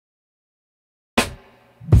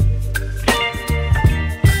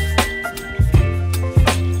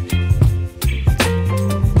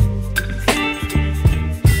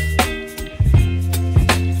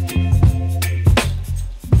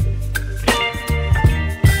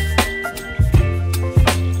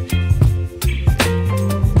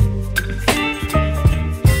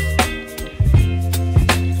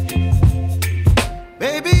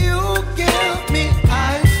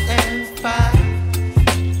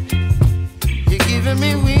giving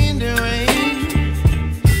me wind and rain.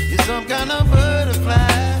 You're some kind of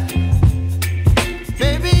butterfly.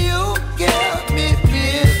 Baby, you give me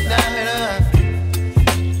midnight.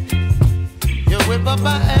 You whip up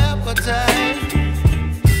my appetite.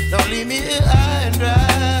 Don't leave me here high and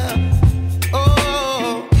dry.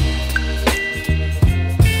 Oh,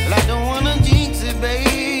 well, I don't wanna jinx it,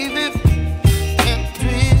 baby, and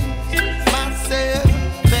twist myself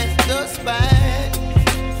at the spine.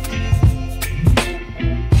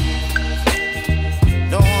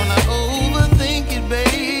 Don't wanna overthink it,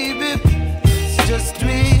 baby. It's just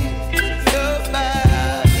twist your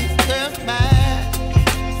body and mine.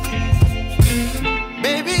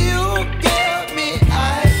 Baby, you give me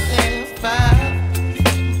ice and fire.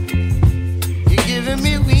 You're giving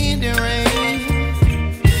me wind and rain.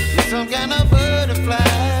 You're some kind of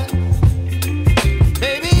butterfly.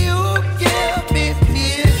 Baby, you give me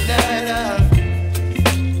midnight.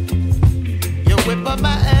 You whip up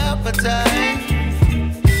my appetite.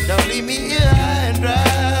 Don't leave me here high and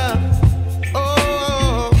dry.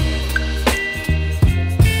 Oh,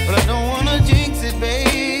 but I don't wanna jinx it,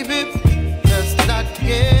 baby. Let's not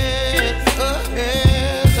get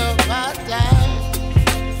ahead of my time.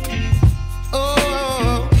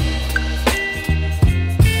 Oh,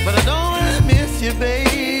 but I don't wanna miss you,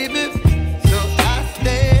 baby. So I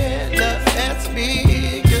stand up and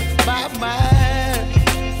speak my mind.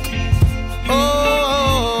 Oh.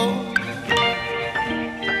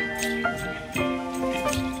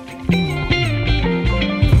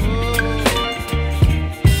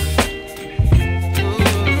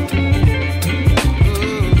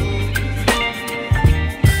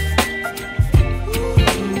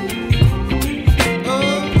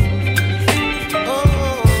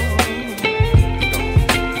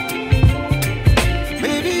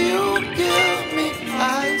 Baby, you give me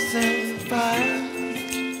ice and fire.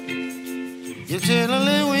 You're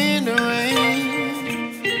chilling wind and rain.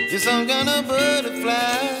 You're some kind of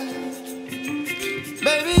butterfly.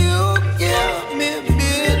 Baby, you give me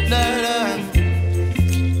midnight.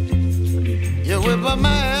 You whip up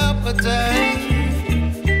my appetite.